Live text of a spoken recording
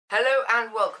Hello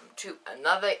and welcome to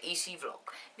another EC vlog.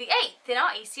 The 8th in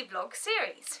our EC vlog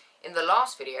series. In the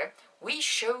last video, we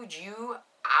showed you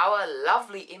our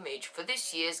lovely image for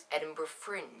this year's Edinburgh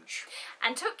Fringe.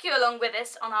 And took you along with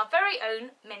us on our very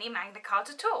own mini Magna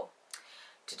Carta tour.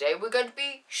 Today we're going to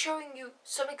be showing you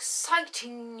some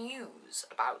exciting news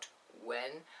about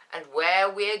when and where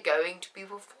we're going to be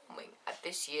performing at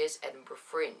this year's Edinburgh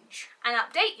Fringe. And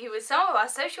update you with some of our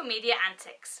social media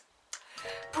antics.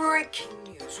 Breaking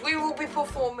news, we will be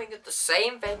performing at the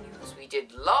same venue as we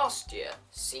did last year,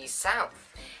 Sea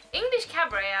South. English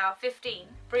Cabaret Hour 15,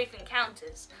 Brief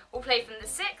Encounters, will play from the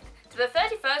 6th to the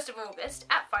 31st of August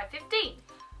at 5:15.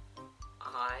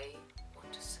 I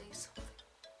want to say something.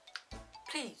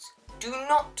 Please, do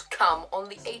not come on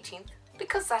the 18th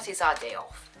because that is our day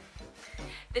off.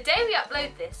 The day we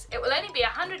upload this, it will only be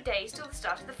 100 days till the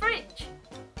start of the Fringe.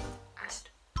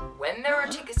 And when there are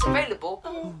tickets available,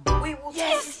 we will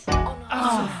take on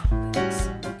our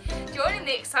Join in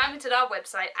the excitement at our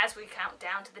website as we count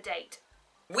down to the date.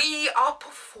 We are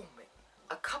performing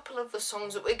a couple of the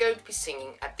songs that we're going to be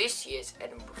singing at this year's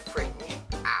Edinburgh Fringe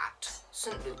at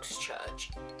St Luke's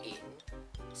Church in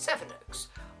Sevenoaks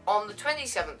on the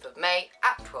 27th of May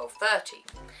at 12:30.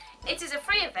 It is a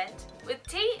free event with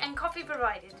tea and coffee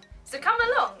provided, so come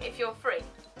along if you're free.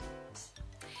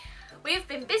 We have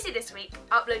been busy this week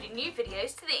uploading new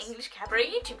videos to the English Cabaret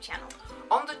YouTube channel.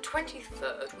 On the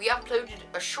 23rd, we uploaded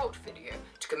a short video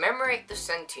to commemorate the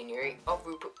centenary of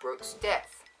Rupert Brooke's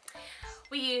death.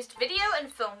 We used video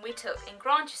and film we took in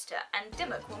Grantchester and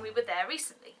Dimmock when we were there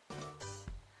recently.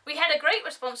 We had a great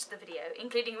response to the video,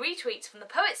 including retweets from the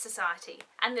Poets Society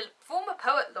and the former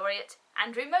Poet Laureate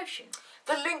Andrew Motion.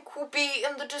 The link will be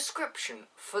in the description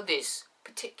for this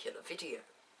particular video.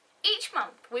 Each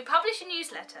month we publish a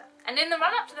newsletter, and in the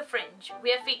run-up to the Fringe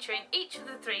we are featuring each of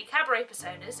the 3 cabaret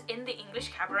personas in the English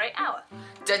Cabaret Hour.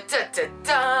 Da da da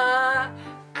da!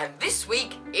 And this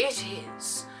week it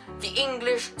is the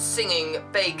English singing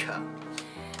baker.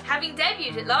 Having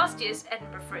debuted at last year's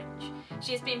Edinburgh Fringe,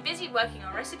 she has been busy working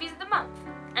on recipes of the month,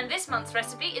 and this month's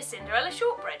recipe is Cinderella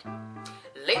shortbread.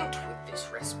 Linked with this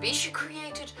recipe, she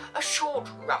created a short,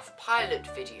 rough pilot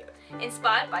video.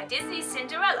 Inspired by Disney's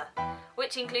Cinderella,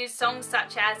 which includes songs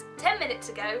such as 10 Minutes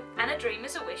Ago and A Dream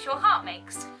is a Wish Your Heart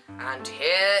Makes. And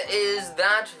here is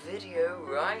that video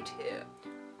right here.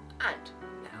 And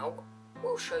now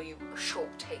we'll show you a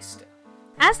short taster.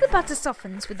 As the butter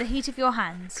softens with the heat of your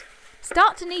hands,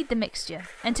 start to knead the mixture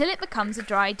until it becomes a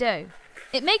dry dough.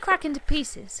 It may crack into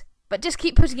pieces, but just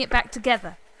keep putting it back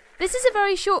together. This is a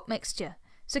very short mixture,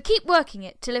 so keep working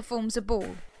it till it forms a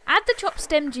ball. Add the chopped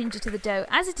stem ginger to the dough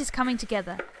as it is coming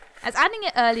together, as adding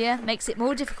it earlier makes it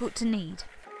more difficult to knead.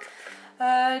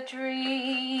 A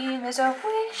dream is a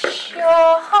wish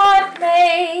your heart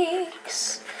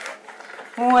makes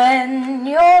when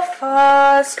you're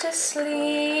fast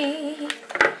asleep.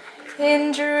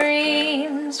 In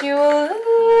dreams you'll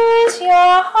lose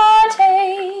your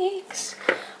heartaches.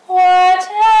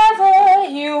 Whatever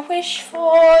you wish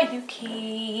for you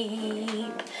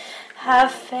keep.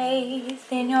 Have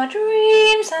faith in your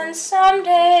dreams and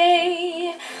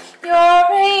someday your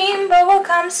rainbow will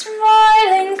come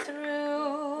smiling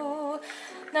through.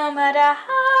 No matter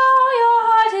how your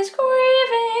heart is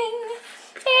grieving,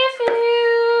 if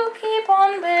you keep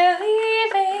on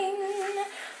believing,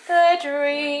 the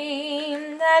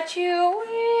dream that you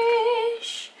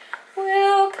wish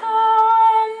will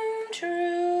come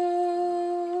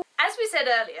true. As we said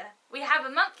earlier, we have a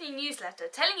monthly newsletter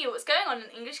telling you what's going on in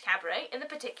English Cabaret in the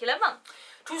particular month.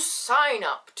 To sign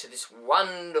up to this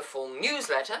wonderful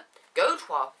newsletter, go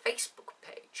to our Facebook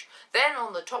page. Then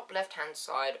on the top left-hand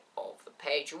side of the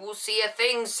page, you will see a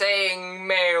thing saying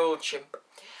MailChimp.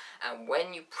 And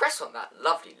when you press on that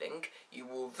lovely link, you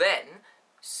will then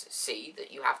see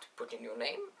that you have to put in your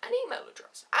name and email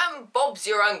address. And Bob's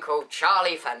your uncle,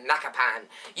 Charlie for Nakapan.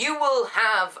 You will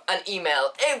have an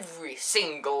email every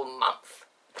single month.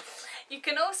 You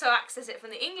can also access it from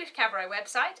the English Cabaret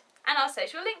website and our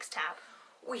social links tab.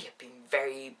 We have been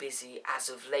very busy as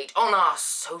of late on our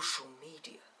social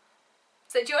media.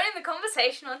 So join in the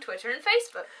conversation on Twitter and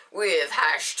Facebook. With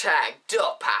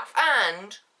 #.pav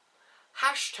and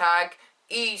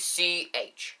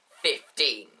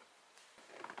 #ECH15.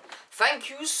 Thank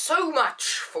you so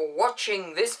much for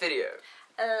watching this video.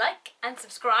 Like and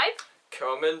subscribe.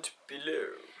 Comment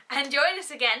below. And join us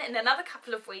again in another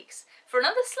couple of weeks for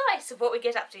another slice of what we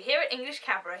get up to here at English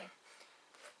Cabaret.